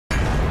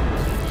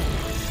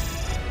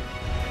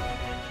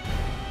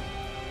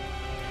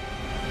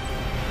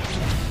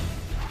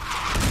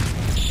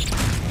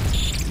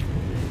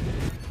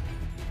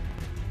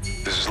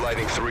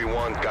Lightning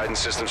 3-1, guidance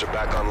systems are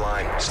back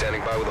online.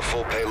 Standing by with a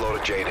full payload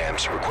of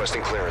JDAMs,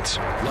 requesting clearance.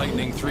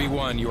 Lightning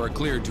 3-1, you are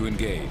cleared to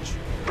engage.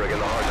 Bring in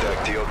the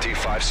hard deck, TOT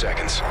 5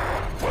 seconds.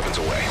 Weapons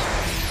away.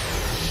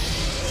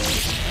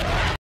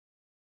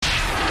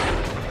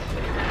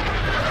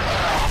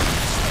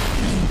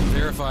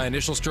 Verify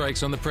initial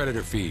strikes on the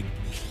Predator feed.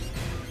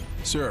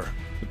 Sir,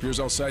 appears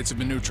all sites have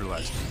been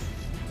neutralized.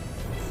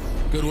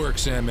 Good work,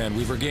 Sandman.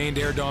 We've regained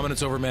air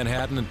dominance over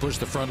Manhattan and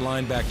pushed the front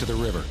line back to the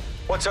river.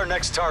 What's our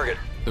next target?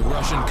 The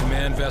Russian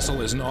command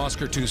vessel is an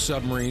Oscar II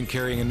submarine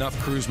carrying enough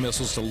cruise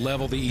missiles to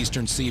level the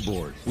eastern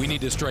seaboard. We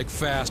need to strike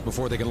fast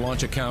before they can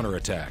launch a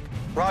counterattack.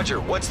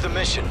 Roger, what's the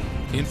mission?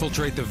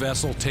 Infiltrate the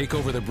vessel, take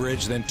over the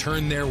bridge, then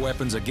turn their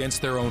weapons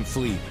against their own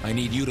fleet. I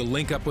need you to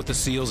link up with the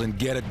SEALs and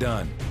get it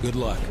done. Good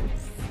luck.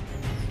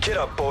 Get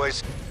up,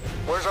 boys.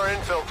 Where's our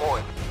infill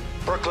point?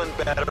 Brooklyn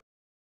Battery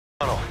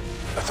Tunnel.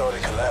 I thought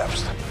it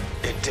collapsed.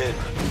 It did.